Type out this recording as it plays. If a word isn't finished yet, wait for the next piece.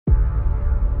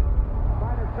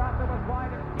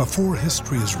Before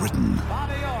history is written,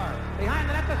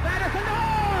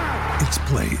 it's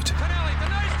played.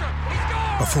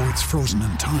 Before it's frozen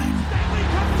in time,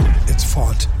 it's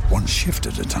fought one shift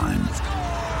at a time.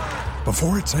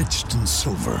 Before it's etched in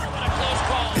silver,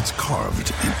 it's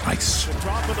carved in ice.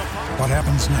 What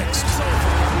happens next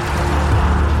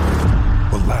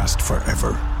will last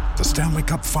forever. The Stanley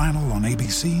Cup Final on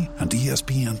ABC and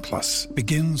ESPN Plus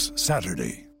begins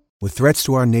Saturday. With threats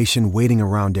to our nation waiting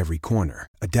around every corner,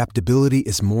 adaptability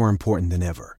is more important than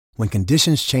ever. When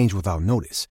conditions change without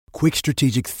notice, quick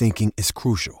strategic thinking is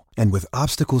crucial. And with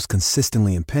obstacles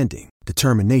consistently impending,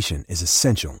 determination is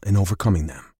essential in overcoming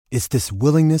them. It's this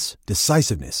willingness,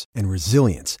 decisiveness, and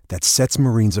resilience that sets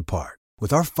Marines apart.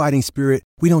 With our fighting spirit,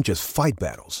 we don't just fight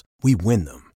battles, we win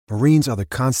them. Marines are the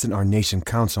constant our nation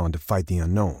counts on to fight the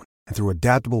unknown. And through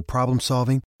adaptable problem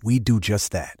solving, we do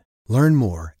just that. Learn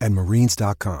more at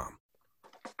marines.com.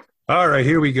 All right,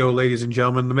 here we go, ladies and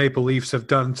gentlemen. The Maple Leafs have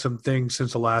done some things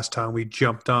since the last time we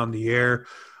jumped on the air.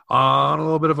 On a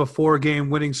little bit of a 4-game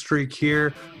winning streak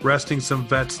here, resting some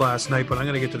vets last night, but I'm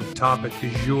going to get to the topic du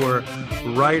jour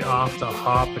right off the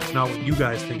hop. It's not what you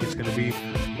guys think it's going to be.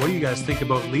 What do you guys think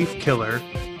about Leaf Killer,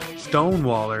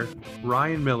 Stonewaller,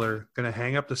 Ryan Miller going to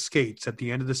hang up the skates at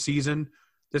the end of the season?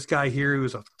 This guy here who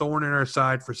was a thorn in our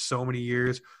side for so many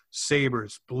years,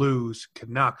 Sabres, Blues,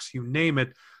 Canucks, you name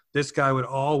it, this guy would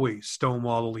always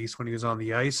stonewall the Leafs when he was on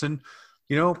the ice. And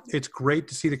you know, it's great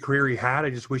to see the career he had. I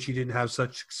just wish he didn't have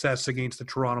such success against the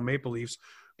Toronto Maple Leafs.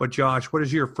 But, Josh, what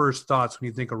is your first thoughts when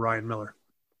you think of Ryan Miller?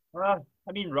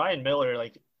 Ryan Miller,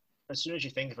 like, as soon as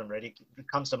you think of him, right, it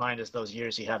comes to mind as those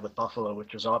years he had with Buffalo,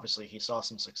 which was obviously he saw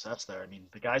some success there. I mean,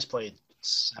 the guy's played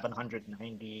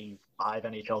 795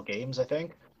 NHL games, I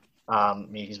think.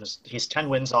 He's 10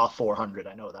 wins off 400.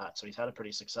 I know that. So he's had a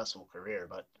pretty successful career.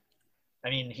 But, I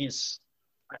mean,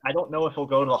 I don't know if he'll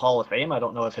go to the Hall of Fame. I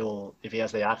don't know if he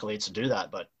has the accolades to do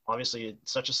that, but obviously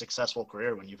it's such a successful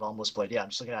career when you've almost played. Yeah, I'm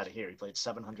just looking at it here. He played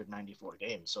 794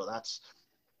 games. So that's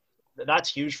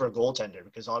huge for a goaltender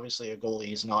because obviously a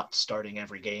goalie is not starting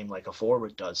every game like a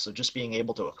forward does. So just being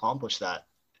able to accomplish that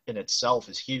in itself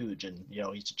is huge. And, you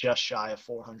know, he's just shy of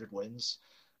 400 wins.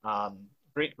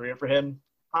 Great career for him.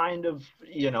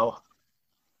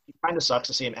 It kind of sucks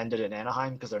to see him ended in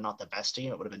Anaheim because they're not the best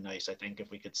team. It would have been nice, I think,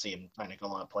 if we could see him kind of go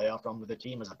on a playoff run with the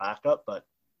team as a backup. But,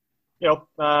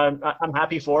 I'm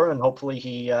happy for him, and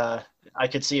hopefully I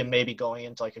could see him maybe going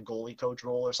into like a goalie coach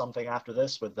role or something after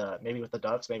this maybe with the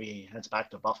Ducks. Maybe he heads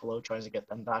back to Buffalo, tries to get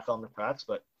them back on the tracks.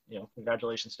 But,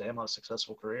 congratulations to him on a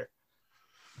successful career.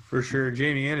 For sure.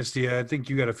 Jamie Anastia, I think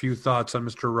you got a few thoughts on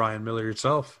Mr. Ryan Miller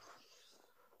yourself.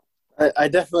 I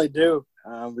definitely do.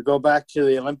 We go back to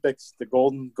the Olympics, the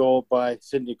golden goal by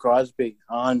Sidney Crosby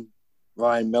on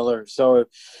Ryan Miller. So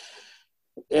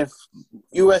if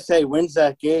USA wins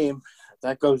that game,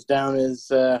 that goes down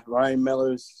as Ryan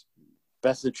Miller's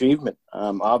best achievement.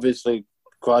 Obviously,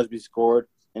 Crosby scored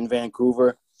in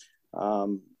Vancouver.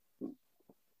 Ryan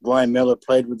Miller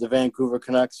played with the Vancouver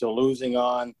Canucks, so losing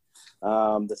on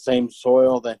the same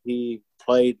soil that he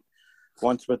played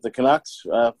once with the Canucks,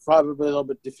 probably a little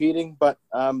bit defeating, but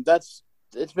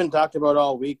it's been talked about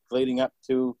all week leading up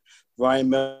to Ryan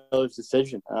Miller's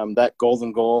decision. That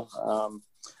golden goal,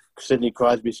 Sidney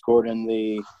Crosby scored in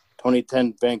the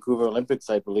 2010 Vancouver Olympics,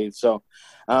 I believe. So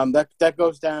that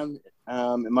goes down,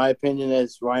 in my opinion,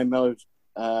 as Ryan Miller's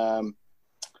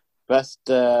best,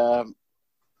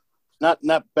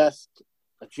 not best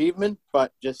achievement,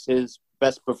 but just his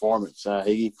best performance.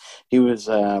 He was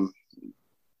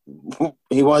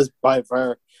by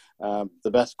far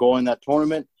the best goal in that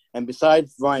tournament. And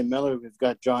besides Ryan Miller, we've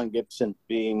got John Gibson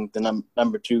being the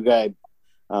number 2 guy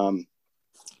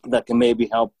that can maybe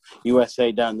help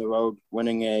USA down the road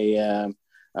winning a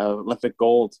Olympic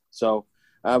gold. So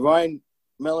Ryan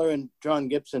Miller and John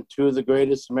Gibson, 2 of the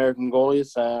greatest American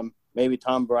goalies, maybe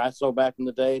Tom Barrasso back in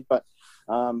the day, but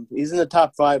he's in the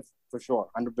top 5 for sure,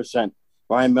 100%.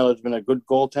 Ryan Miller's been a good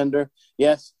goaltender.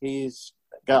 Yes, he's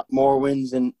got more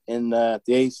wins in the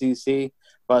ACC,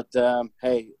 but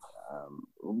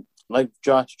like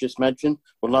Josh just mentioned,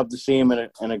 would love to see him in a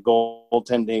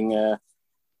goaltending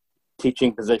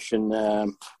teaching position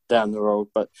down the road.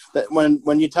 But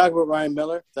when you talk about Ryan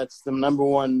Miller, that's the number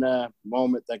one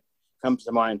moment that comes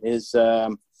to mind. His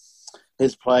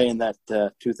play in that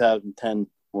 2010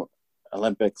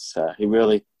 Olympics, he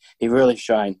really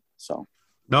shined. So.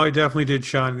 No, he definitely did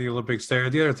shine in the Olympics there.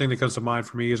 The other thing that comes to mind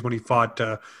for me is when he fought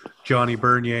Johnny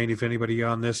Bernier. And if anybody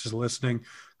on this is listening,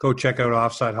 go check out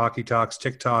Offside Hockey Talks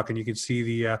TikTok, and you can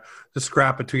see the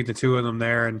scrap between the two of them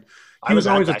there. And he was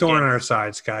always a thorn on our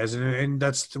sides, guys. And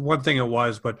that's the one thing it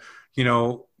was. But,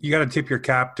 you got to tip your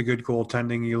cap to good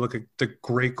goaltending. You look at the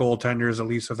great goaltenders the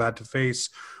Leafs have had to face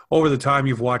over the time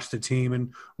you've watched the team,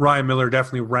 and Ryan Miller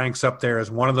definitely ranks up there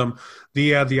as one of them.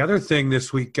 The other thing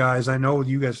this week, guys, I know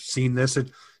you guys have seen this.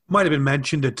 It might have been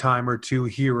mentioned a time or two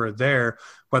here or there,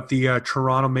 but the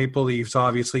Toronto Maple Leafs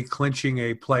obviously clinching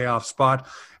a playoff spot.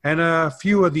 And a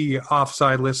few of the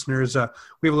offside listeners,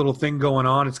 we have a little thing going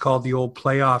on. It's called the old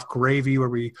playoff gravy, where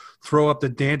we throw up the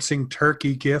dancing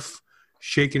turkey gif,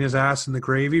 shaking his ass in the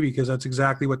gravy, because that's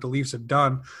exactly what the Leafs have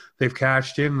done. They've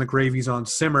cashed in, and the gravy's on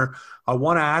simmer. I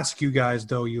want to ask you guys,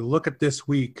 though, you look at this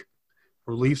week,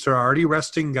 the Leafs are already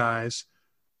resting guys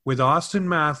with Austin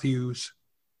Matthews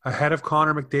ahead of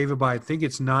Connor McDavid by, I think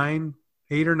it's 8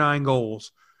 or 9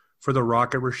 goals for the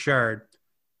Rocket Richard.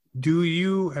 Do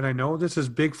you, and I know this is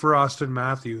big for Austin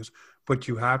Matthews, but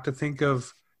you have to think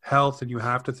of health and you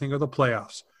have to think of the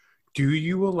playoffs. Do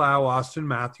you allow Austin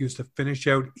Matthews to finish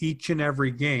out each and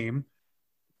every game,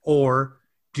 or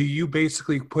do you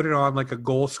basically put it on like a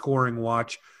goal-scoring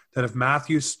watch that if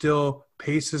Matthews still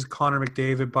paces Connor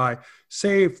McDavid by,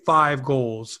 say, 5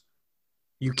 goals,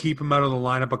 you keep him out of the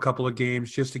lineup a couple of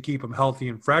games just to keep him healthy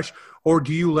and fresh? Or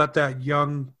do you let that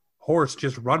young horse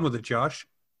just run with it, Josh?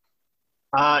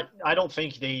 I don't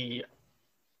think they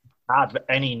have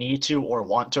any need to or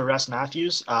want to rest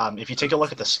Matthews. If you take a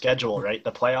look at the schedule, right,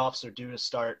 the playoffs are due to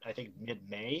start, I think,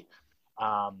 mid-May.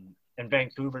 And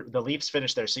Vancouver, the Leafs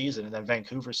finish their season, and then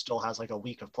Vancouver still has like a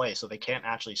week of play, so they can't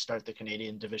actually start the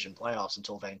Canadian Division playoffs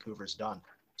until Vancouver's done.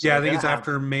 So yeah, I think it's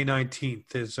after May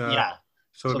 19th. Yeah.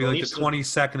 So it'd be like the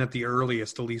 22nd at the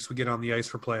earliest, the Leafs would get on the ice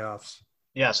for playoffs.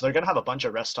 Yeah, so they're going to have a bunch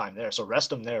of rest time there. So rest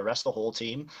them there, rest the whole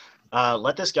team.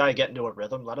 Let this guy get into a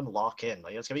rhythm. Let him lock in.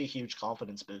 Like, it's going to be a huge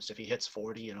confidence boost if he hits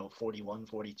 40, 41,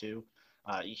 42.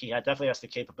 He definitely has the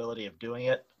capability of doing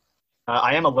it.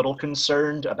 I am a little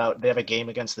concerned about, they have a game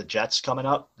against the Jets coming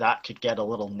up. That could get a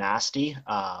little nasty.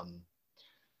 I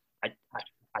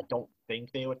don't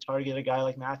think they would target a guy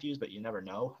like Matthews, but you never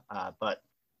know. But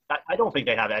I don't think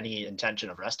they have any intention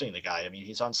of resting the guy. I mean,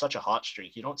 he's on such a hot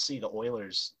streak. You don't see the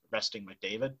Oilers resting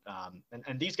McDavid.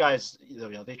 And these guys,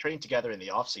 they train together in the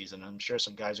offseason. I'm sure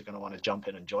some guys are going to want to jump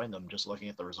in and join them just looking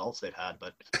at the results they've had.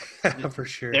 But for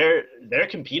sure, they're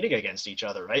competing against each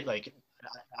other, right? Like,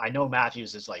 I know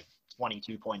Matthews is like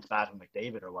 22 points back from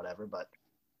McDavid or whatever, but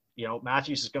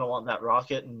Matthews is going to want that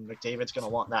rocket and McDavid's going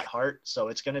to want that heart. So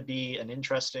it's going to be an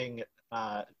interesting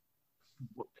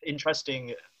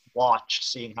watch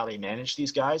seeing how they manage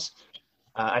these guys.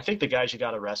 I think the guys you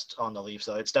got to rest on the Leafs,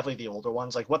 though, it's definitely the older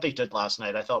ones. Like what they did last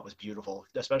night, I thought was beautiful,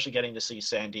 especially getting to see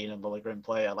Sandin and Liljegren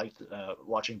play. I liked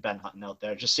watching Ben Hutton out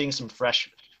there, just seeing some fresh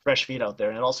feet out there.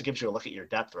 And it also gives you a look at your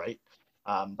depth, right?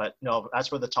 But no, as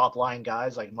for the top line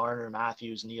guys like Marner,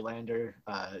 Matthews, Nylander,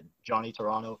 Johnny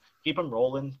Toronto, keep them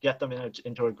rolling, get them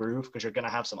into a groove, because you're going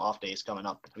to have some off days coming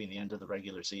up between the end of the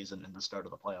regular season and the start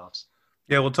of the playoffs.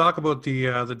 Yeah, we'll talk about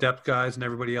the depth guys and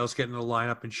everybody else getting in the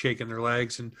lineup and shaking their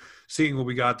legs and seeing what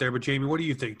we got there. But, Jamie, what do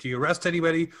you think? Do you rest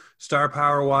anybody star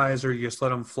power-wise, or you just let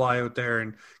them fly out there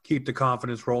and keep the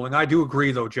confidence rolling? I do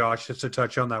agree, though, Josh, just to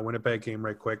touch on that Winnipeg game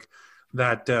right quick,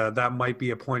 that that might be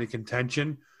a point of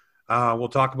contention. We'll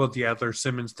talk about the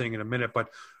Edler-Simmons thing in a minute, but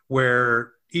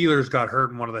where Ehlers got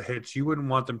hurt in one of the hits, you wouldn't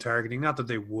want them targeting. Not that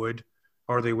they would,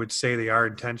 or they would say they are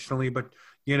intentionally, but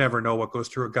you never know what goes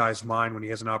through a guy's mind when he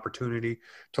has an opportunity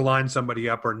to line somebody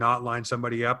up or not line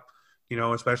somebody up,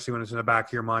 especially when it's in the back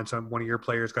of your mind, one of your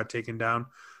players got taken down.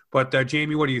 But,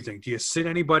 Jamie, what do you think? Do you sit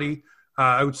anybody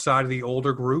outside of the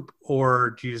older group,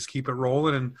 or do you just keep it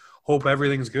rolling and hope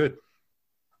everything's good?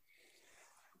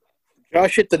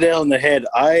 Josh hit the nail on the head.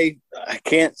 I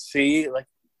can't see, like,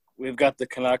 we've got the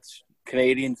Canucks,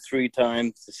 Canadians 3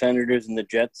 times, the Senators and the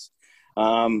Jets.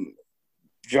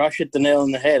 Josh hit the nail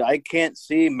on the head. I can't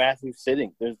see Matthews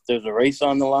sitting. There's a race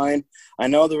on the line. I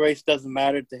know the race doesn't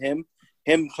matter to him.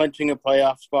 Him clinching a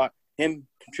playoff spot, him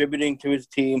contributing to his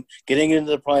team, getting into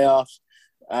the playoffs,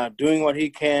 doing what he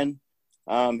can.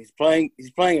 He's playing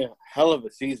a hell of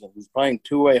a season. He's playing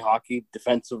two-way hockey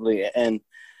defensively, and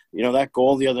that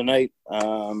goal the other night.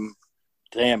 I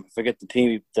forget the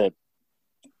team that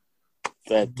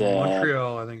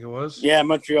Montreal, I think it was. Yeah,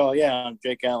 Montreal. Yeah,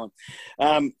 Jake Allen.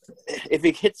 If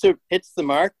he hits the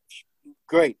mark,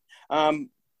 great. But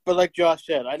like Josh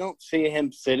said, I don't see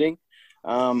him sitting.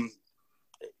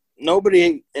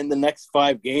 Nobody in the next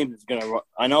 5 games is gonna.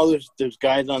 I know there's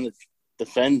guys on the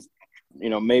Sens,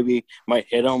 maybe might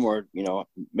hit him, or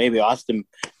maybe Austin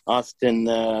Watson.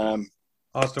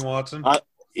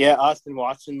 Austin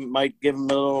Watson might give him a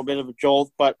little bit of a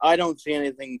jolt, but I don't see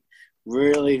anything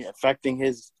really affecting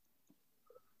his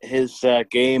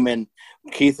game. And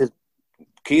Keith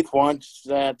Keith wants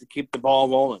to keep the ball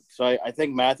rolling. So I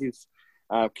think Matthews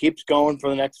keeps going for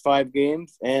the next 5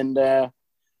 games. And, that's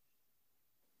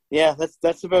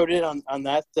about it on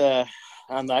that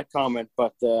comment.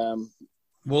 But well,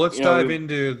 let's dive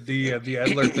into the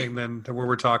Edler thing then, to where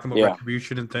we're talking about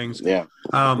retribution and things. Yeah.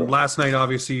 Last night,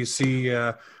 obviously, you see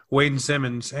Wayne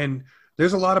Simmons, and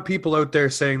there's a lot of people out there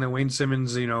saying that Wayne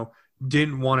Simmons,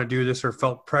 didn't want to do this or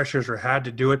felt pressures or had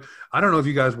to do it. I don't know if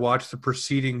you guys watched the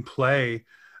preceding play,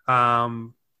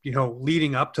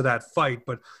 leading up to that fight,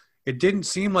 but it didn't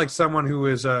seem like someone who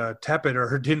was tepid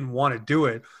or didn't want to do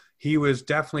it. He was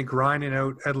definitely grinding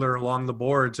out Edler along the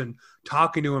boards and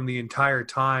talking to him the entire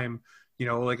time,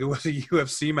 like it was a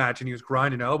UFC match, and he was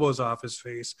grinding elbows off his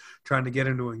face, trying to get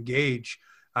him to engage.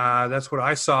 That's what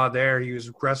I saw there. He was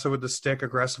aggressive with the stick,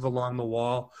 aggressive along the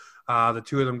wall. The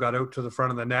two of them got out to the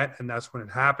front of the net, and that's when it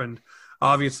happened.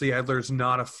 Obviously, Edler's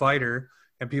not a fighter,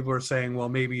 and people are saying, well,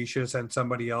 maybe you should have sent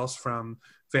somebody else from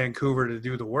Vancouver to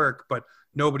do the work, but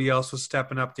nobody else was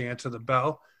stepping up to answer the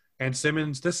bell. And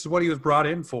Simmons, this is what he was brought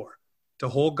in for, to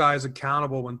hold guys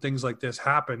accountable when things like this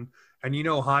happen. And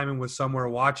Hyman was somewhere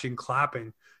watching,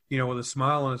 clapping, with a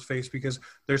smile on his face, because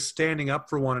they're standing up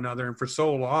for one another. And for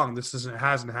so long,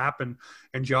 hasn't happened.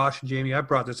 And Josh and Jamie, I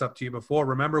brought this up to you before.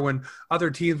 Remember when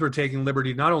other teams were taking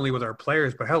liberty, not only with our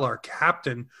players, but hell, our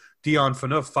captain, Dion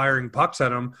Phaneuf, firing pucks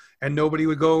at him, and nobody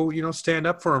would go, stand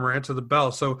up for him or answer the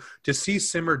bell. So to see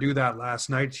Simmer do that last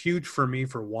night, it's huge for me,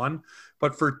 for one.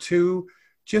 But for two,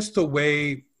 just the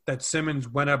way that Simmons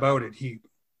went about it. He,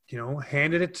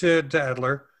 handed it to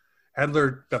Edler.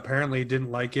 Edler apparently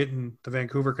didn't like it, and the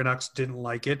Vancouver Canucks didn't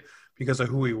like it because of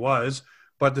who he was.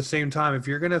 But at the same time, if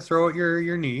you're going to throw at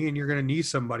your knee and you're going to knee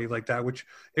somebody like that, which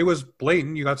it was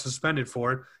blatant, you got suspended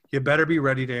for it, you better be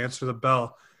ready to answer the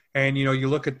bell. And, you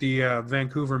look at the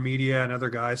Vancouver media and other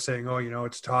guys saying, oh,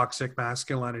 it's toxic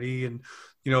masculinity and,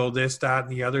 this, that,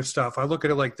 and the other stuff. I look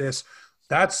at it like this.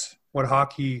 That's what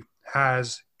hockey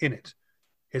has in it.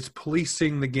 It's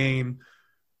policing the game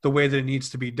the way that it needs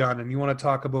to be done. And you want to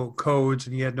talk about codes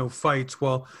and he had no fights.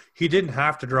 Well, he didn't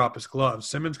have to drop his gloves.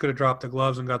 Simmons could have dropped the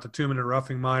gloves and got the 2-minute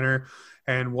roughing minor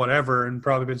and whatever, and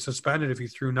probably been suspended if he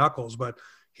threw knuckles. But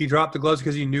he dropped the gloves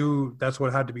because he knew that's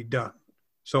what had to be done.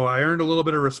 So I earned a little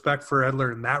bit of respect for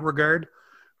Edler in that regard.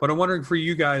 But I'm wondering for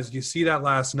you guys, do you see that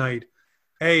last night?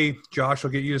 A, Josh, I'll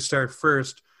get you to start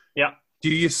first. Yeah. Do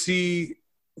you see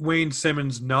Wayne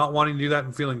Simmons not wanting to do that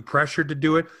and feeling pressured to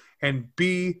do it? And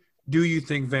B, do you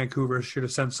think Vancouver should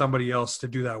have sent somebody else to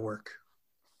do that work?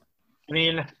 I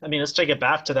mean, let's take it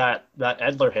back to that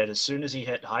Edler hit. As soon as he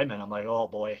hit Hyman, I'm like, oh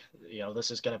boy,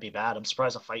 this is going to be bad. I'm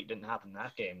surprised a fight didn't happen in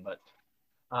that game. But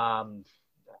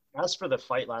as for the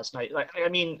fight last night,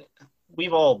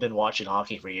 we've all been watching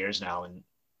hockey for years now, and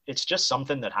it's just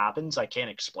something that happens. I can't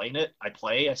explain it. I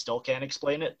still can't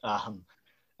explain it.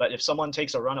 But if someone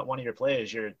takes a run at one of your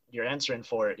plays, you're answering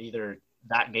for it either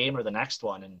that game or the next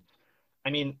one. And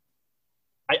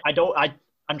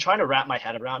I'm trying to wrap my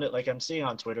head around it. Like I'm seeing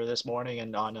on Twitter this morning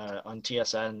and on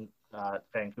TSN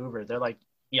Vancouver, they're like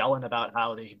yelling about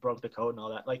how they broke the code and all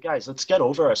that. Like, guys, let's get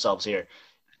over ourselves here.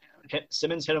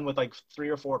 Simmons hit him with like 3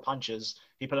 or 4 punches.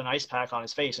 He put an ice pack on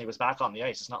his face and he was back on the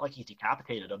ice. It's not like he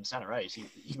decapitated him center ice.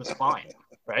 He was fine,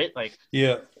 right? Like,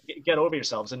 yeah, get over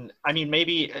yourselves. And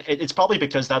maybe it's probably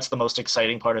because that's the most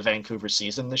exciting part of Vancouver's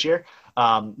season this year.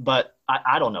 But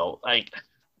I don't know. Like,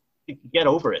 get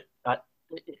over it.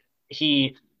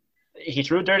 He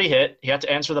threw a dirty hit. He had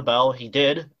to answer the bell. He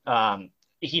did.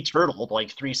 He turtled like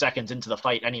 3 seconds into the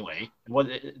fight anyway.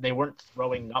 They weren't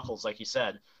throwing knuckles like he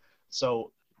said.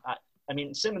 So,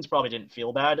 Simmons probably didn't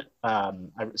feel bad. I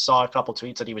saw a couple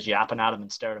tweets that he was yapping at him and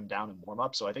stared him down in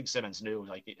warm-up. So I think Simmons knew,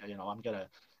 like, I'm gonna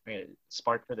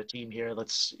spark for the team here.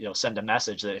 Let's, send a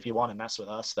message that if you want to mess with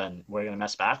us, then we're going to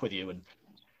mess back with you. And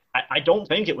I don't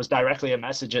think it was directly a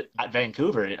message at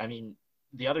Vancouver.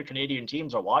 The other Canadian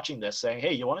teams are watching this saying,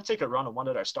 hey, you want to take a run on one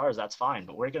of our stars, that's fine,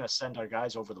 but we're going to send our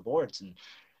guys over the boards. And,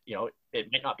 it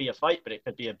might not be a fight, but it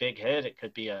could be a big hit. It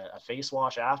could be a face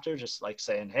wash after, just like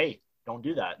saying, hey, don't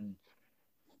do that. And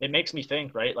it makes me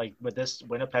think, right, like with this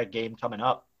Winnipeg game coming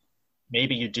up,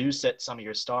 maybe you do sit some of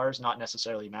your stars, not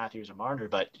necessarily Matthews or Marner,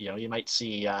 but, you might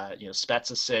see,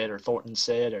 Spezza sit or Thornton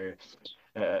sit or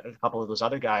a couple of those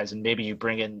other guys, and maybe you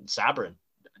bring in Sabrin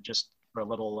just for a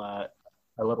little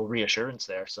reassurance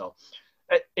there. So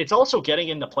it's also getting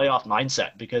into playoff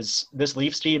mindset, because this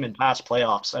Leafs team in past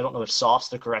playoffs, I don't know if soft's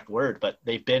the correct word, but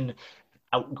they've been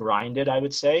outgrinded, I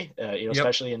would say,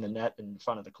 especially in the net in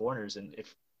front of the corners. And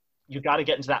if you got to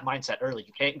get into that mindset early,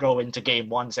 you can't go into game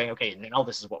one saying, okay, now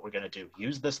this is what we're going to do.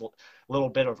 Use this little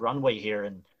bit of runway here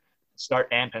and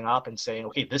start amping up and saying,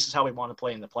 okay, this is how we want to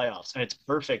play in the playoffs. And it's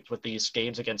perfect with these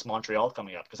games against Montreal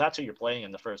coming up because that's who you're playing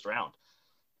in the first round.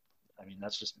 I mean,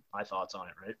 that's just my thoughts on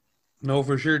it, right? No,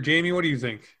 for sure. Jamie, what do you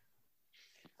think?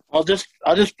 I'll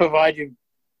just provide you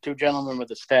two gentlemen with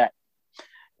a stat.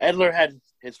 Edler had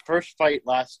his first fight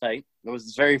last night. It was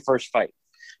his very first fight.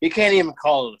 You can't even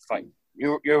call it a fight.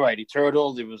 You're right. He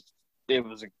turtled. It was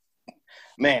a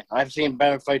man. I've seen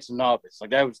better fights than novice.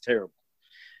 Like, that was terrible.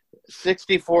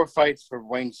 64 fights for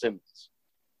Wayne Simmons.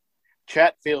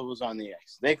 Chatfield was on the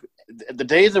X. The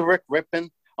days of Rick Rippon,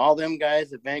 all them guys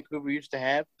that Vancouver used to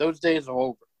have, those days are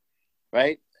over,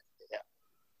 right?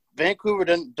 Vancouver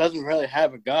doesn't really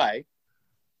have a guy.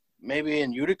 Maybe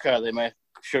in Utica they might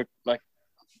like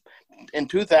in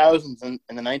 2000s and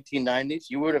in the 1990s,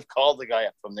 you would have called the guy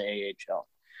up from the AHL.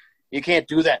 You can't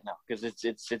do that now because it's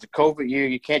a COVID year.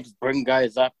 You can't just bring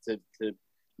guys up to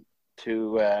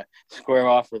square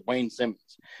off with Wayne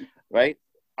Simmons, right?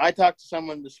 I talked to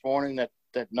someone this morning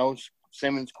that knows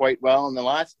Simmons quite well. In the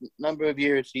last number of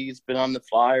years, he's been on the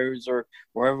Flyers or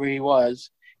wherever he was.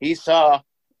 He saw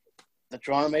the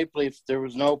Toronto Maple Leafs. There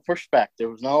was no pushback. There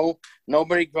was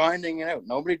nobody grinding it out.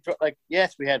 Nobody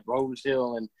yes, we had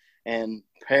Rosehill and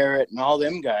Parrott and all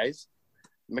them guys,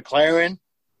 McLaren,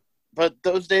 but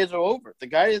those days are over. The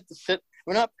guy has to sit.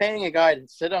 We're not paying a guy to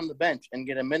sit on the bench and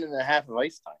get a minute and a half of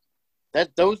ice time.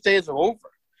 Those days are over.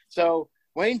 So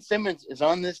Wayne Simmons is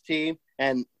on this team,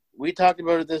 and we talked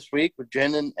about it this week with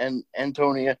Jen and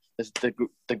Antonia. The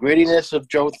grittiness of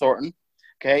Joe Thornton.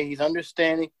 Okay, he's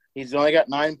understanding. He's only got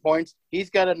 9 points. He's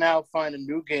got to now find a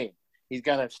new game. He's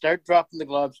got to start dropping the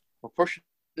gloves or pushing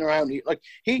around. Like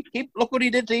he look what he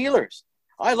did to Ehlers.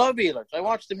 I love Ehlers. I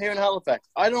watched him here in Halifax.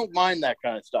 I don't mind that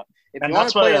kind of stuff. And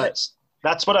that's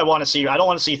what I want to see. I don't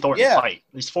want to see Thornton fight.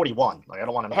 He's 41. Like, I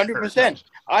don't want him 100%.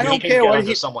 I don't care what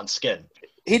he someone's skin.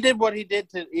 He did what he did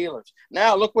to Ehlers.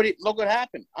 Now look what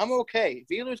happened. I'm okay. If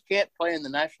Ehlers can't play in the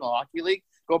National Hockey League,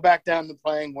 go back down to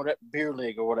playing beer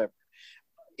league or whatever.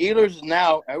 Ehlers is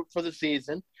now out for the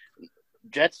season.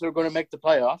 Jets are going to make the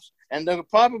playoffs, and they're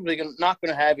probably not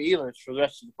going to have Ehlers for the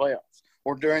rest of the playoffs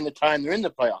or during the time they're in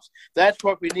the playoffs. That's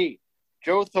what we need.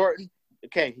 Joe Thornton,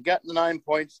 okay, he got the 9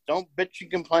 points. Don't bitch and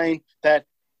complain that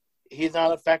he's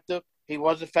not effective. He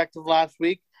was effective last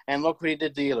week, and look what he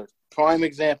did to Ehlers. Prime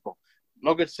example.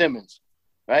 Look at Simmons,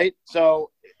 right?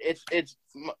 So it's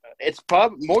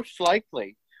probably most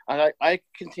likely. I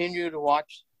continue to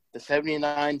watch the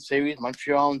 79 series,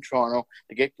 Montreal and Toronto,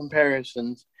 to get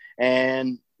comparisons,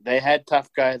 and they had tough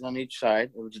guys on each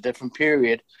side. It was a different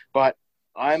period, but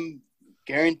I'm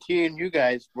guaranteeing you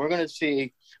guys we're going to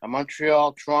see a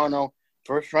Montreal-Toronto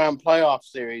first-round playoff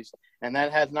series, and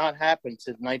that has not happened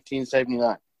since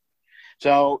 1979.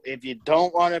 So if you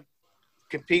don't want to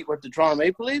compete with the Toronto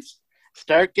Maple Leafs,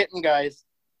 start getting guys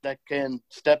that can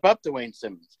step up to Wayne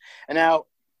Simmons. And now,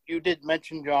 you did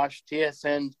mention, Josh,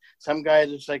 TSN, some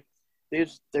guys, it's like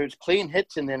there's clean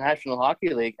hits in the National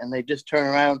Hockey League, and they just turn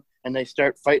around and they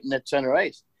start fighting at center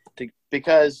ice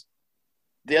because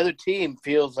the other team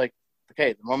feels like,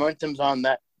 okay, the momentum's on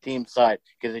that team's side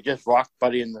because they just rocked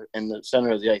Buddy in the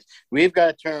center of the ice. We've got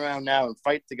to turn around now and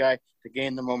fight the guy to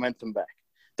gain the momentum back.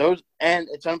 And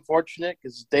it's unfortunate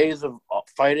because days of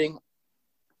fighting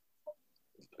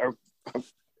are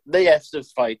yes,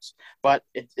 there's fights, but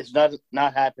it's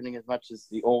not happening as much as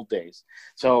the old days.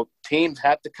 So teams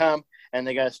have to come, and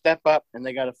they got to step up, and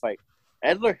they got to fight.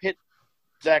 Edler hit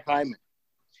Zach Hyman.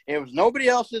 It was nobody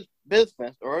else's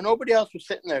business, or nobody else was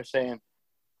sitting there saying,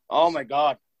 oh, my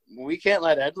God, we can't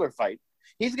let Edler fight.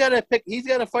 He's got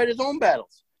to fight his own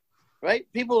battles, right?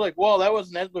 People are like, well, that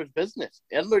wasn't Edler's business.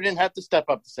 Edler didn't have to step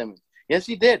up to Simmons. Yes,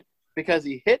 he did, because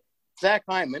he hit Zach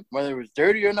Hyman, whether it was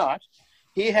dirty or not.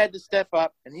 He had to step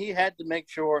up, and he had to make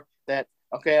sure that,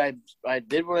 okay, I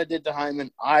did what I did to Hyman.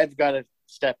 I've got to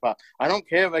step up. I don't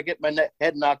care if I get my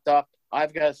head knocked off.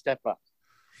 I've got to step up.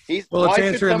 It's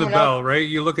answering the bell, right?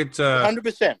 You look at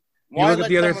 100%. You look at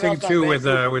the other thing too with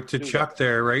Tkachuk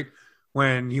there, right?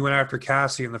 When he went after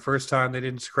Cassie, and the first time they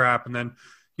didn't scrap, and then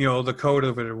the code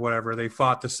of it or whatever, they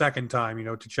fought the second time.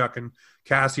 Tkachuk and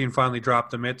Cassie, and finally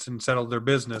dropped the mitts and settled their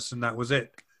business, and that was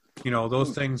it.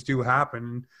 Those things do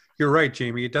happen. You're right,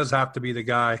 Jamie. It does have to be the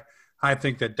guy, I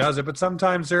think, that does it. But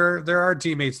sometimes there are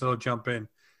teammates that'll jump in.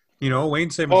 Wayne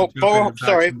Simmons. Bo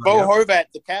Horvat,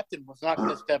 the captain, was not going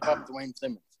to step up to Wayne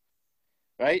Simmons.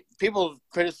 Right? People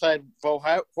criticize Bo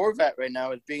Horvat right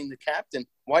now as being the captain.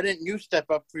 Why didn't you step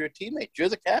up for your teammates? You're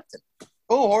the captain.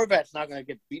 Bo Horvat's not going to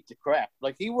get beat to crap.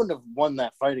 Like, he wouldn't have won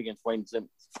that fight against Wayne Simmons.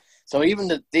 So even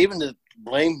to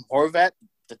blame Horvat,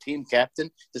 the team captain,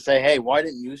 to say, hey, why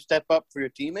didn't you step up for your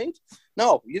teammates?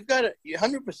 No, you've got to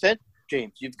 100%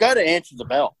 James. You've got to answer the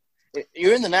bell.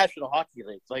 You're in the National Hockey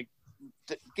League. Like,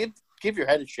 give your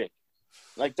head a shake.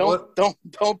 Like, don't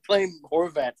blame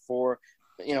Horvat for,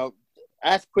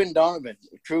 ask Quinn Donovan,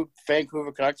 a true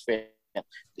Vancouver Canucks fan.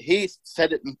 He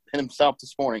said it himself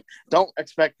this morning. Don't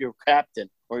expect your captain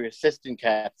or your assistant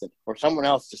captain or someone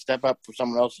else to step up for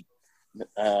someone else's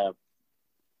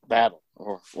battle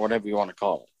or whatever you want to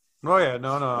call it. Oh, yeah.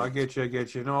 No, I get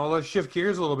you. No, let's shift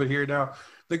gears a little bit here now.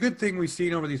 The good thing we've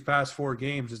seen over these past 4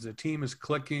 games is the team is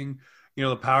clicking.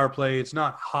 The power play, it's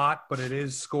not hot, but it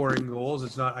is scoring goals.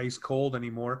 It's not ice cold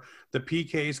anymore. The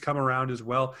PKs come around as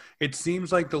well. It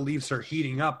seems like the Leafs are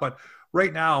heating up, but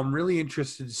right now I'm really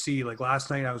interested to see, like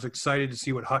last night I was excited to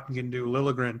see what Hutton can do,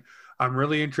 Liljegren. I'm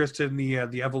really interested in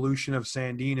the evolution of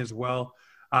Sandin as well.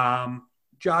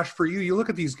 Josh, for you look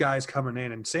at these guys coming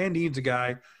in, and Sandin's a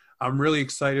guy I'm really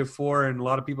excited for, and a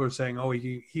lot of people are saying, oh,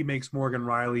 he makes Morgan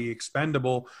Riley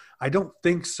expendable. I don't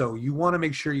think so. You want to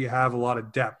make sure you have a lot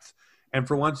of depth. And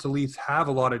for once, the Leafs have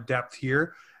a lot of depth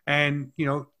here. And,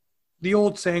 the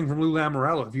old saying from Lou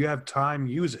Lamoriello, if you have time,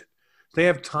 use it. They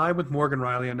have time with Morgan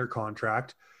Riley under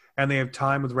contract, and they have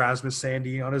time with Rasmus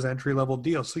Sandin on his entry-level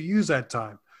deal. So use that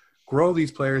time. Grow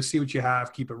these players, see what you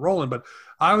have, keep it rolling. But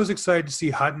I was excited to see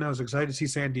Hutton. I was excited to see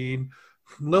Sandin.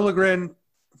 Liljegren,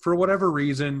 for whatever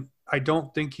reason, I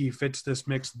don't think he fits this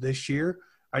mix this year.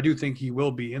 I do think he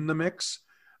will be in the mix.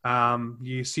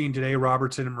 You've seen today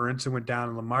Robertson and Marincin went down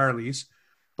in the Marlies.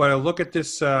 But I look at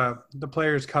this, the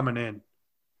players coming in,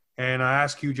 and I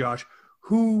ask you, Josh,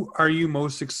 who are you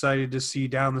most excited to see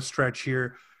down the stretch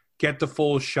here get the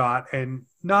full shot and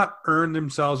not earn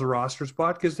themselves a roster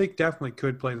spot, because they definitely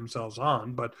could play themselves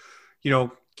on, but,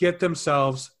 get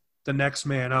themselves the next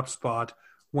man up spot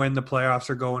when the playoffs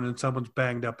are going and someone's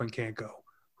banged up and can't go?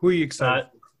 Who are you excited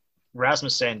for?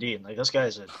 Rasmus Sandin, like, this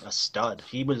guy's a stud.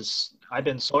 I've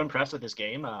been so impressed with his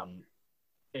game.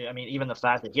 Even the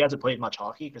fact that he hasn't played much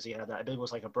hockey because he had that, I think it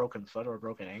was like a broken foot or a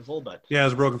broken ankle, but yeah, it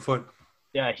was a broken foot.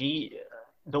 Yeah,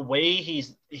 the way he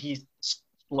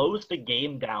slows the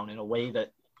game down in a way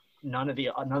that none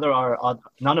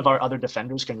of our other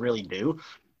defenders can really do.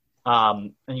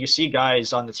 And you see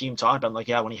guys on the team talking about, like,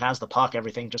 when he has the puck,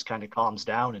 everything just kind of calms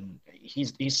down, and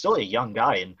he's still a young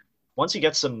guy. And once he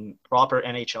gets some proper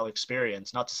NHL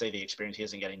experience, not to say the experience he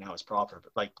isn't getting now is proper,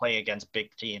 but like playing against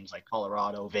big teams like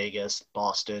Colorado, Vegas,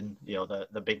 Boston,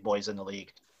 the big boys in the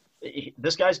league,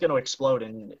 this guy's going to explode.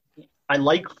 And I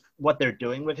like what they're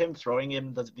doing with him, throwing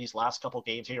him these last couple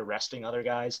games here, resting other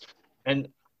guys. And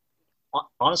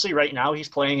honestly, right now he's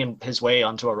playing his way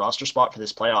onto a roster spot for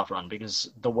this playoff run,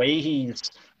 because the way he's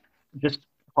just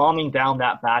calming down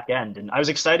that back end. And I was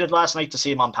excited last night to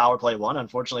see him on power play 1.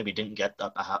 Unfortunately, we didn't get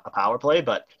a power play,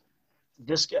 but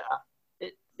this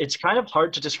it's kind of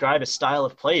hard to describe his style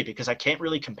of play, because I can't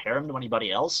really compare him to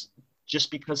anybody else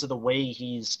just because of the way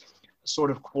he's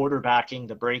sort of quarterbacking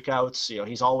the breakouts.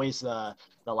 He's always the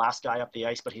last guy up the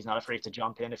ice, but he's not afraid to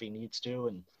jump in if he needs to.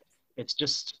 And it's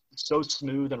just so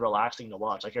smooth and relaxing to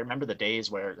watch. Like, I remember the days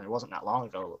where, it wasn't that long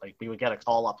ago, like, we would get a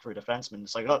call up for a defenseman.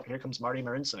 It's like, oh, here comes Marty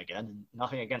Marincin again. And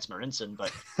nothing against Marincin,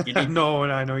 but you need, no,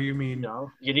 and I know you mean.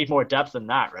 You need more depth than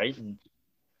that, right? And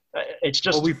it's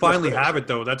just. Well, we finally have it,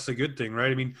 though. That's the good thing,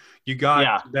 right? I mean, you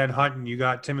got Ben Hutton, you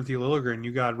got Timothy Liljegren,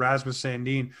 you got Rasmus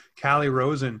Sandin, Callie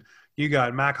Rosen, you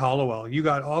got Mac Hollowell, you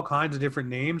got all kinds of different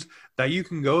names that you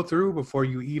can go through before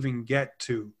you even get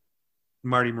to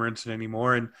Marty Marincin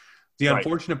anymore. And the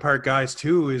unfortunate part, guys,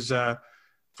 too, is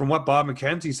from what Bob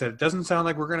McKenzie said, it doesn't sound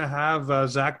like we're going to have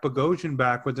Zach Bogosian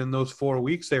back within those 4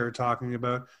 weeks they were talking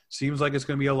about. Seems like it's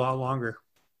going to be a lot longer.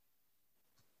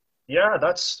 Yeah,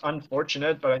 that's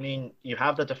unfortunate, but you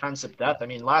have the defensive depth.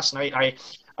 Last night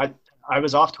I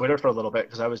was off Twitter for a little bit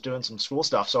because I was doing some school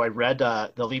stuff, so I read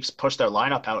the Leafs push their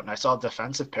lineup out, and I saw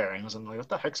defensive pairings. I'm like, what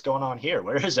the heck's going on here?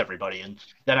 Where is everybody? And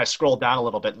then I scrolled down a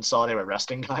little bit and saw they were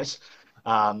resting guys.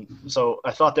 So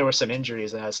I thought there were some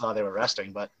injuries, and I saw they were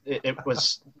resting. But it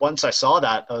was, once I saw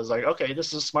that, I was like, okay, this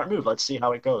is a smart move. Let's see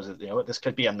how it goes. This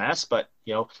could be a mess, but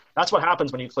that's what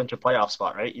happens when you clinch a playoff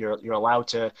spot, right? You're allowed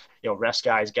to rest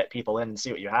guys, get people in, and see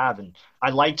what you have. And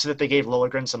I liked that they gave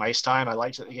Liljegren some ice time. I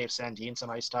liked that they gave Sandin some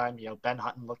ice time. Ben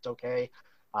Hutton looked okay,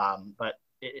 but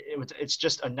it's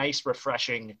just a nice,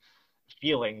 refreshing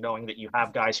feeling knowing that you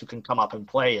have guys who can come up and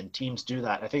play, and teams do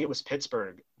that. I think it was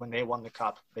Pittsburgh when they won the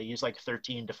cup. They used like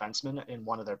 13 defensemen in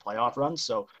one of their playoff runs.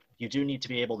 So you do need to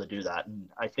be able to do that. And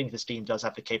I think this team does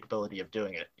have the capability of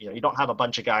doing it. You don't have a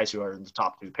bunch of guys who are in the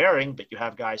top 2 pairing, but you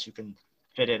have guys who can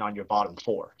fit in on your bottom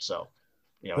 4. So,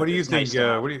 what do you think?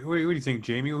 What do you think,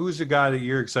 Jamie? Who's the guy that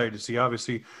you're excited to see?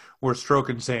 Obviously, we're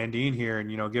stroking Sandin here and,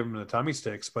 give him the tummy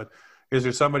sticks, but Is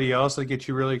there somebody else that gets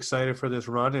you really excited for this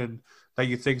run and that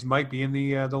you think might be in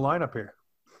the lineup here?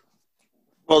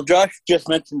 Well, Josh just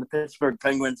mentioned the Pittsburgh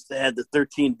Penguins. They had the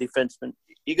 13 defensemen.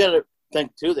 You got to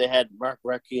think too. They had Mark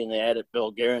Recchi and they added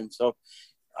Bill Guerin. So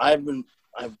I've been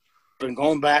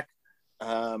going back,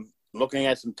 looking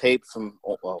at some tape from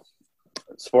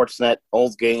Sportsnet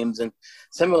old games and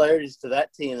similarities to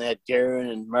that team. They had Guerin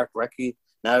and Mark Recchi.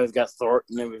 Now we've got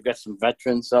Thornton and we've got some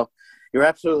veterans. So you're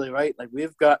absolutely right. Like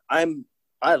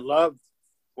I loved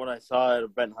what I saw out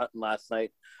of Ben Hutton last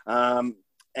night. And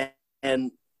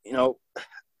you know,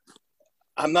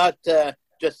 I'm not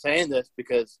just saying this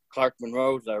because Clark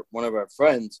Monroe's one of our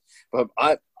friends, but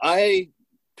I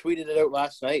tweeted it out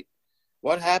last night.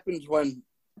 What happens when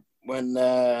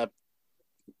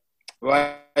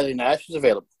Riley Nash is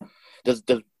available? Does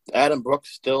Adam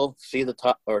Brooks still see the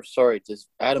top? Or sorry, does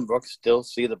Adam Brooks still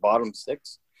see the bottom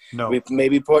six? No.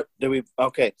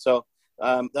 Okay, so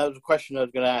that was a question I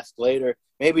was going to ask later.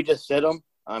 Maybe just sit him.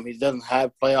 He doesn't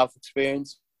have playoff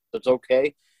experience, so it's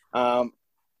okay.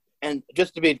 And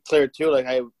just to be clear too,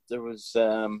 there was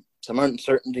some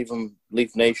uncertainty from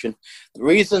Leaf Nation. The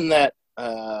reason that,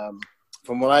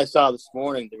 from what I saw this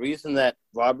morning, the reason that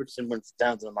Robertson went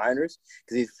down to the minors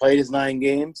because he's played his 9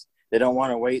 games. They don't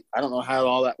want to wait. I don't know how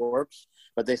all that works,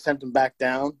 but they sent him back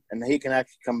down, and he can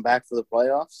actually come back for the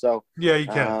playoffs. So yeah, you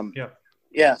can.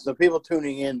 Yeah. So people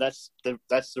tuning in, that's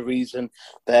the reason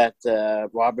that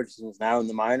Robertson is now in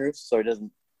the minors, so he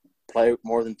doesn't play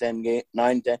more than 9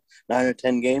 or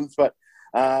 10 games. But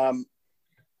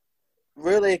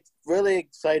really, really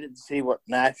excited to see what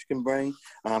Nash can bring.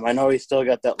 I know he's still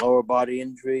got that lower body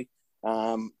injury.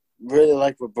 Really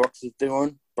like what Brooks is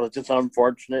doing, but it's just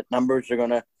unfortunate. Numbers are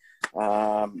going to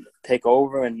take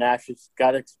over, and Nash has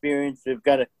got experience. We've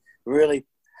got to really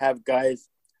have guys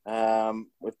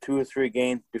with 2 or 3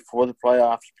 games before the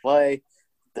playoffs play,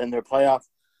 then they're playoff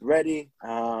ready.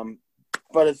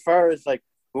 But as far as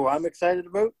who I'm excited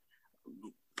about,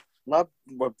 love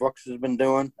what Brooks has been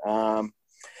doing.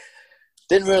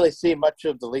 Didn't really see much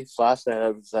of the Leafs last night. I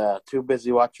was too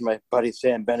busy watching my buddy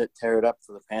Sam Bennett tear it up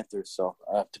for the Panthers. So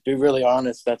to be really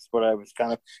honest, that's what I was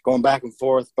kind of going back and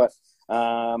forth. But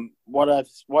what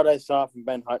I saw from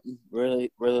Ben Hutton,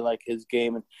 really, really like his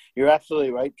game. And you're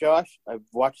absolutely right, Josh. I've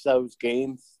watched those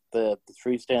games, the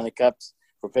 3 Stanley Cups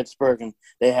for Pittsburgh, and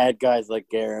they had guys like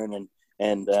Guerin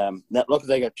and that looked like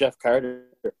they got Jeff Carter.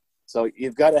 So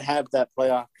you've got to have that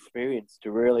playoff experience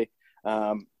to really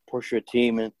push your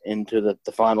team into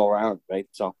the final round, right?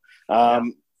 So,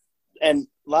 and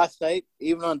last night,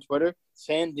 even on Twitter,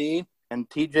 Sandine and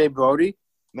TJ Brody,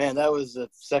 man, that was a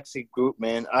sexy group,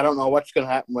 man. I don't know what's going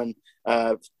to happen when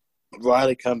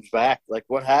Riley comes back.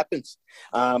 What happens?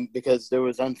 Because there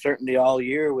was uncertainty all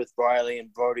year with Riley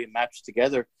and Brody matched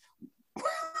together.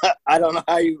 I don't know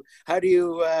how do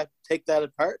you take that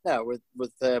apart now with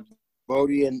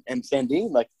Brody and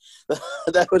Sandine?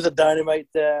 That was a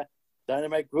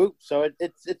dynamite group. So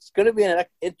it's going to be an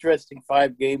interesting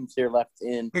 5 games here left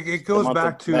in. It goes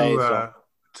back to May,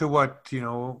 to what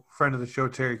friend of the show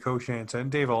Terry Cochan said,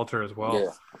 and Dave Alter as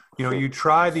well. Yeah. You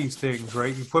try these things,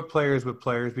 right? You put players with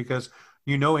players because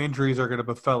injuries are going to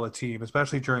befell a team,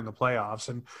 especially during the playoffs,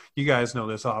 and you guys know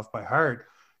this off by heart.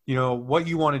 What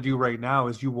you want to do right now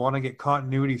is you want to get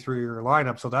continuity through your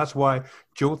lineup. So that's why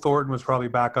Joe Thornton was probably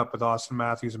back up with Austin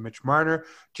Matthews and Mitch Marner,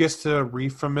 just to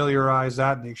refamiliarize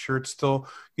that, make sure it's still,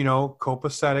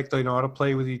 copacetic. They know how to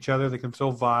play with each other. They can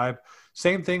still vibe.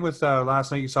 Same thing with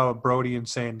last night you saw with Brody and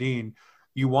Sandine.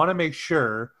 You want to make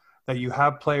sure that you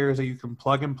have players that you can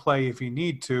plug and play if you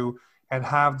need to, and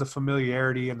have the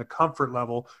familiarity and the comfort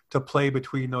level to play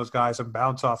between those guys and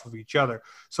bounce off of each other.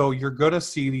 So you're going to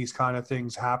see these kind of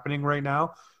things happening right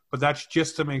now, but that's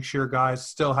just to make sure guys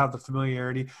still have the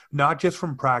familiarity, not just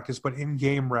from practice, but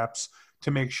in-game reps,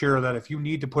 to make sure that if you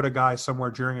need to put a guy somewhere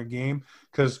during a game,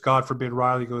 because God forbid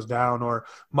Riley goes down or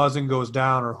Muzzin goes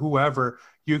down or whoever,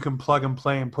 you can plug and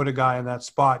play and put a guy in that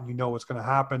spot and you know what's going to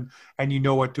happen and you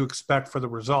know what to expect for the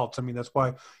results. I mean, that's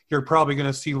why you're probably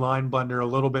going to see line blender a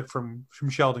little bit from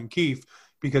Sheldon Keefe,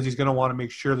 because he's going to want to make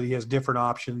sure that he has different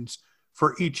options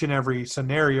for each and every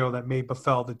scenario that may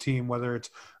befell the team, whether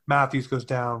it's Matthews goes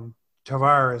down,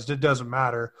 Tavares, it doesn't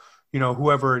matter.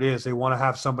 Whoever it is, they want to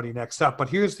have somebody next up. But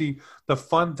here's the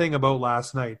fun thing about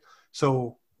last night.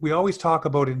 So we always talk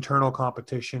about internal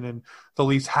competition, and the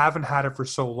Leafs haven't had it for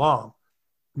so long.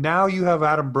 Now you have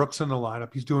Adam Brooks in the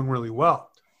lineup. He's doing really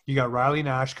well. You got Riley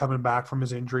Nash coming back from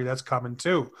his injury. That's coming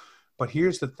too. But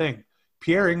here's the thing.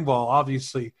 Pierre Engvall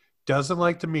obviously doesn't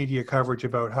like the media coverage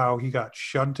about how he got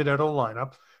shunted out of the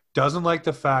lineup, doesn't like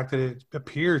the fact that it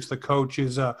appears the coach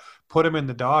is put him in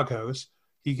the doghouse.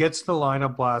 he gets the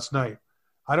lineup last night.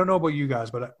 I don't know about you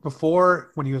guys, but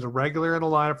before, when he was a regular in the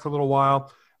lineup for a little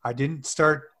while, I didn't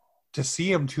start to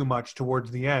see him too much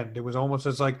towards the end. It was almost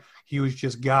as like he was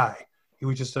just Guy. He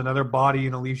was just another body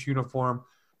in a Leafs uniform.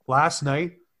 Last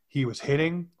night, he was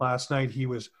hitting. Last night, he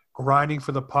was grinding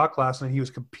for the puck. Last night, he was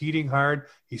competing hard.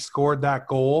 He scored that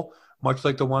goal, much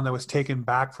like the one that was taken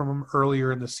back from him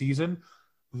earlier in the season.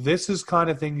 This is kind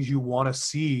of things you want to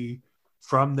see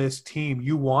from this team.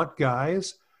 You want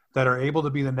guys that are able to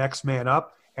be the next man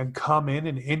up and come in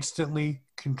and instantly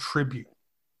contribute.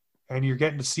 And you're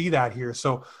getting to see that here.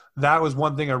 So that was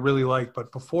one thing I really liked.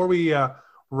 But before we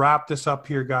wrap this up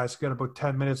here, guys, we've got about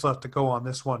 10 minutes left to go on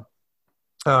this one.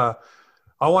 I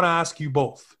want to ask you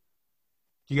both.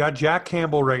 You got Jack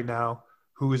Campbell right now,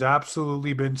 who has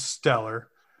absolutely been stellar.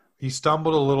 He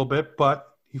stumbled a little bit, but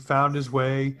he found his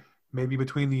way. Maybe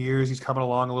between the years, he's coming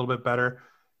along a little bit better.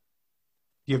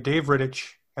 You have Dave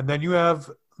Rittich, and then you have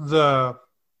the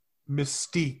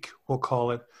mystique, we'll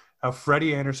call it, of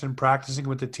Freddie Anderson practicing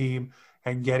with the team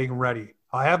and getting ready.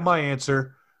 I have my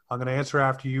answer. I'm going to answer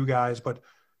after you guys, but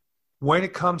when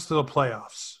it comes to the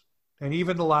playoffs, and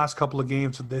even the last couple of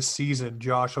games of this season,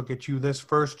 Josh, I'll get you this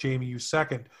first, Jamie, you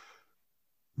second.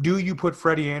 Do you put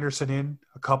Freddie Anderson in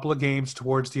a couple of games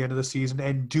towards the end of the season,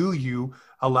 and do you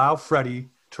allow Freddie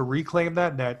to reclaim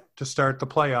that net to start the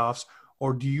playoffs,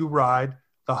 or do you ride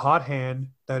the hot hand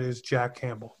that is Jack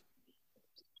Campbell?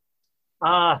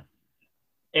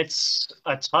 It's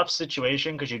a tough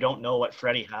situation because you don't know what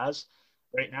Freddie has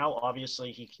right now.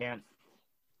 Obviously, he can't.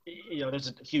 There's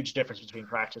a huge difference between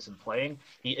practice and playing.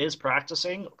 He is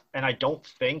practicing, and I don't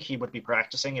think he would be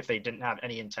practicing if they didn't have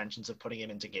any intentions of putting him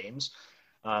into games.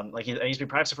 He's been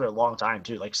practicing for a long time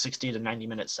too, like 60 to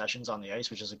 90-minute sessions on the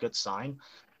ice, which is a good sign.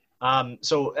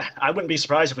 So I wouldn't be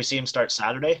surprised if we see him start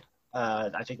Saturday.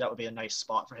 I think that would be a nice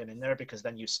spot for him in there because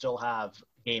then you still have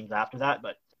games after that.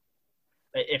 But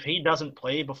if he doesn't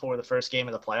play before the first game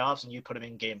of the playoffs and you put him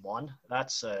in game one,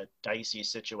 that's a dicey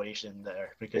situation there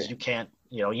because you can't,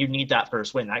 you need that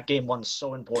first win. That game one's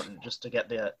so important just to get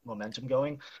the momentum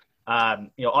going.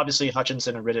 Obviously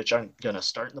Hutchinson and Rittich aren't going to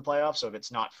start in the playoffs. So if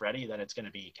it's not Freddie, then it's going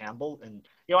to be Campbell. And,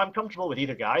 I'm comfortable with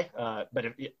either guy. But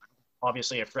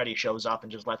if Freddie shows up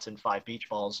and just lets in 5 beach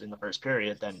balls in the first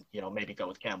period, then, maybe go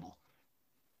with Campbell.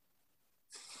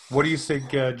 What do you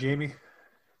think, Jamie?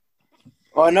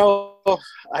 Oh, no,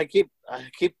 I keep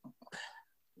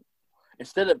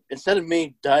instead of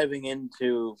me diving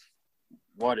into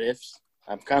what ifs,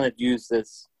 I've kind of used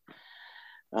this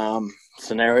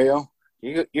scenario.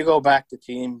 You go back to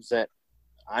teams that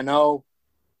I know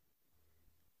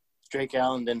Drake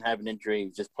Allen didn't have an injury;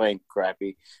 he's just playing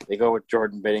crappy. They go with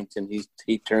Jordan Binnington.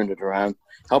 He turned it around,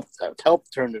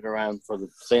 helped turn it around for the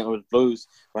St. Louis Blues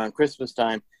around Christmas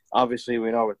time. Obviously,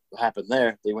 we know what happened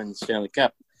there. They win the Stanley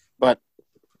Cup, but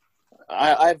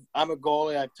I'm a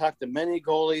goalie. I've talked to many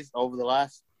goalies over the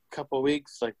last couple of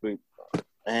weeks,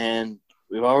 and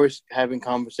we've always having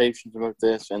conversations about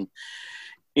this. And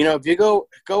if you go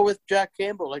with Jack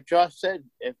Campbell, like Josh said,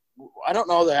 I don't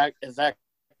know the exact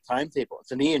timetable.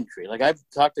 It's a knee injury. Like I've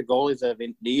talked to goalies that have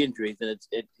knee injuries, and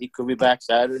he could be back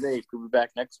Saturday. He could be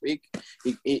back next week.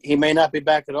 He may not be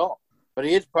back at all, but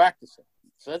he is practicing,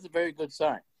 so that's a very good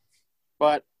sign.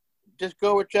 But just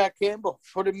go with Jack Campbell.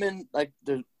 Put him in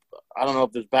I don't know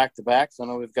if there's back-to-backs. I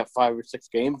know we've got 5 or 6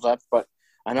 games left, but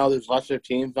I know there's lesser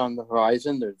teams on the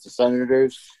horizon. There's the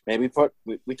Senators. Maybe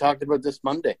we talked about this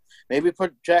Monday. Maybe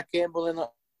put Jack Campbell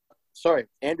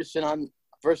Anderson on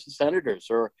versus Senators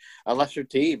or a lesser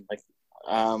team.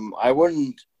 I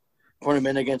wouldn't put him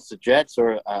in against the Jets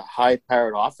or a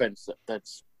high-powered offense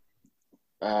that's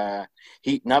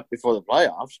heating up before the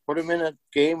playoffs. Put him in a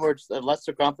game where it's a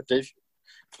lesser competition.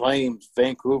 Flames,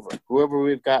 Vancouver, whoever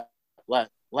we've got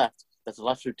left. That's a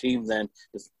lesser team than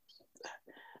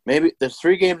maybe there's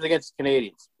 3 games against the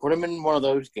Canadians. Put them in one of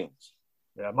those games.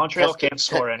 Yeah, Montreal can't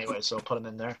score anyway, so put them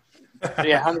in there.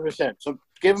 Yeah, 100%. So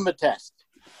give them a test,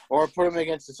 or put them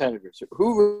against the Senators.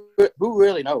 Who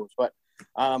really knows? But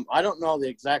I don't know the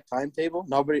exact timetable.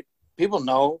 People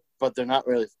know, but they're not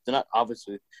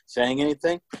obviously saying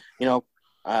anything. People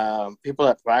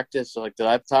that practice that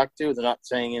I've talked to, they're not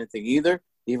saying anything either,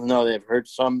 even though they've heard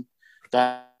some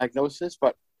diagnosis.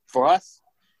 But for us,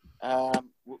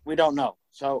 we don't know.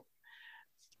 So,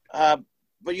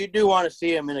 but you do want to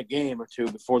see him in a game or two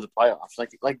before the playoffs.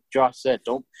 Like Josh said,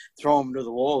 don't throw him to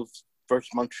the wolves versus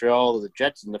Montreal or the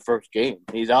Jets in the first game.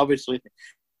 He's obviously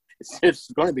it's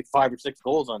going to be 5 or 6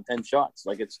 goals on 10 shots.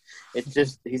 It's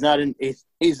just he's not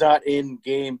in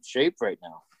game shape right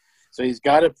now. So he's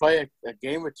got to play a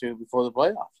game or two before the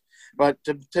playoffs. But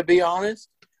to be honest,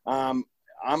 I'm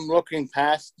looking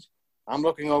past I'm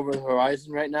looking over the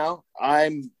horizon right now.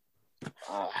 I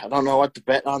don't know what to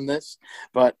bet on this,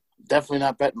 but definitely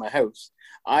not betting my house.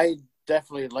 I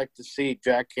definitely like to see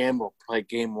Jack Campbell play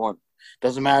game one.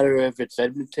 Doesn't matter if it's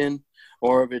Edmonton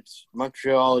or if it's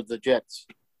Montreal or the Jets.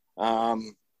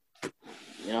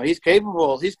 He's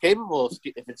capable. He's capable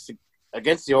if it's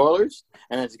against the Oilers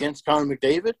and it's against Connor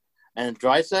McDavid and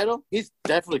Draisaitl. He's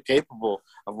definitely capable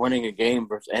of winning a game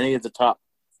versus any of the top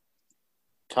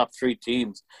three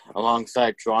teams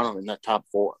alongside Toronto in that top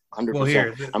four. 100%. Well,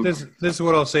 here, this is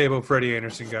what I'll say about Freddie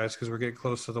Anderson, guys, because we're getting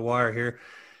close to the wire here.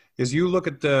 Is you look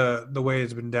at the way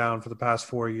it's been down for the past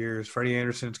 4 years. Freddie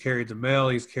Anderson's carried the mail.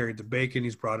 He's carried the bacon.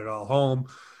 He's brought it all home.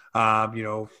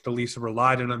 The Leafs have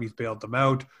relied on him. He's bailed them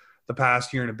out. The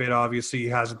past year and a bit, obviously, he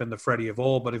hasn't been the Freddie of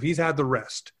old. But if he's had the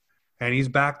rest and he's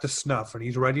back to snuff and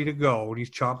he's ready to go and he's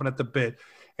chomping at the bit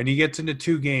and he gets into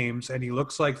 2 games and he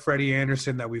looks like Freddie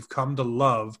Anderson that we've come to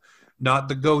love, not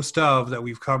the ghost of that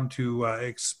we've come to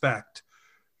expect.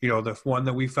 The one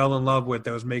that we fell in love with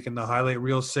that was making the highlight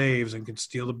reel saves and can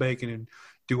steal the bacon and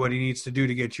do what he needs to do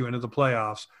to get you into the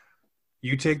playoffs.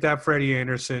 You take that Freddie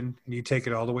Anderson and you take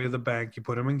it all the way to the bank. You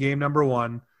put him in game number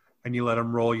 1 and you let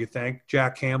him roll. You thank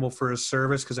Jack Campbell for his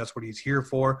service because that's what he's here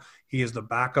for. He is the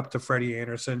backup to Freddie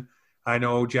Anderson. I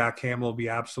know Jack Campbell will be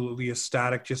absolutely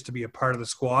ecstatic just to be a part of the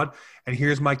squad. And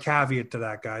here's my caveat to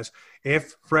that, guys.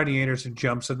 If Freddie Anderson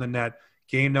jumps in the net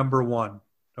game number 1,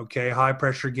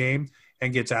 high-pressure game,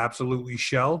 and gets absolutely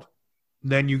shelled,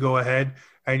 then you go ahead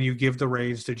and you give the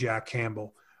reins to Jack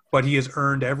Campbell. But he has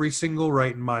earned every single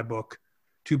right in my book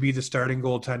to be the starting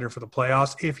goaltender for the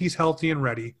playoffs if he's healthy and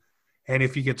ready. And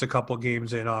if he gets a couple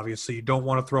games in, obviously, you don't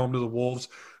want to throw him to the Wolves,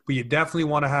 but you definitely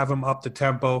want to have him up the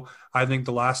tempo. I think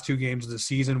the last 2 games of the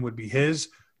season would be his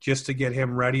just to get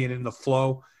him ready and in the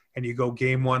flow. And you go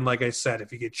game 1, like I said,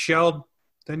 if you get shelled,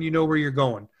 then you know where you're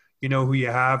going. You know who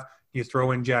you have. You throw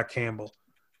in Jack Campbell.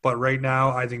 But right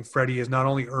now, I think Freddie has not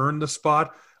only earned the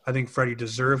spot, I think Freddie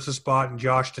deserves the spot. And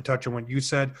Josh, to touch on what you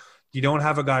said, you don't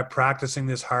have a guy practicing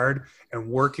this hard and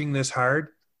working this hard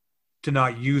to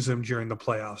not use him during the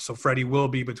playoffs. So Freddie will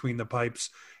be between the pipes,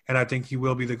 and I think he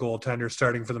will be the goaltender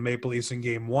starting for the Maple Leafs in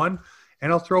game 1.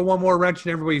 And I'll throw one more wrench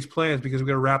in everybody's plans because we're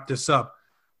going to wrap this up.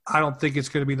 I don't think it's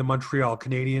going to be the Montreal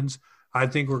Canadiens. I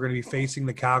think we're going to be facing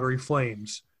the Calgary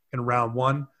Flames in round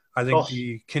 1. I think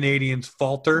the Canadiens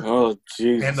falter,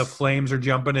 and the Flames are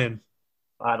jumping in.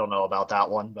 I don't know about that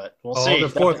one, but we'll see.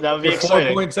 That would be exciting.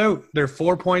 4 points out. They're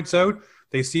 4 points out.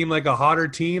 They seem like a hotter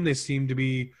team. They seem to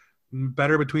be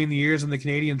better between the ears than the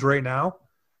Canadiens right now.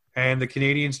 And the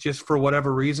Canadiens, just for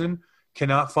whatever reason,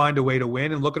 cannot find a way to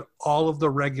win. And look at all of the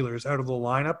regulars out of the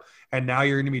lineup. And now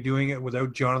you're going to be doing it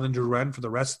without Jonathan Drouin for the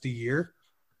rest of the year,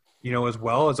 as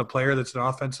well as a player that's an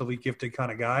offensively gifted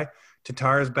kind of guy.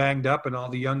 Tatar's banged up and all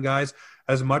the young guys.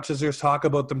 As much as there's talk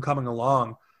about them coming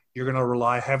along, you're going to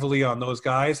rely heavily on those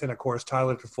guys. And, of course,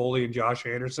 Tyler Toffoli and Josh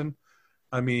Anderson.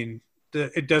 I mean,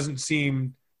 it doesn't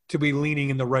seem to be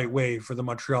leaning in the right way for the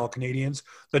Montreal Canadiens.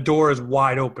 The door is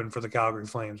wide open for the Calgary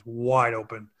Flames. Wide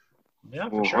open. Yeah,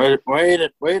 for sure.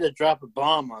 Way to drop a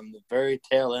bomb on the very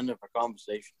tail end of our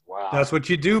conversation. Wow. That's what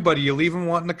you do, buddy. You leave them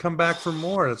wanting to come back for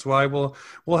more. That's why we'll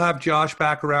have Josh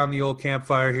back around the old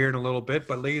campfire here in a little bit.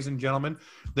 But ladies and gentlemen,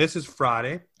 this is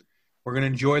Friday. We're going to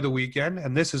enjoy the weekend,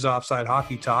 and this is Offside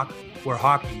Hockey Talk, where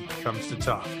hockey comes to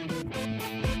talk.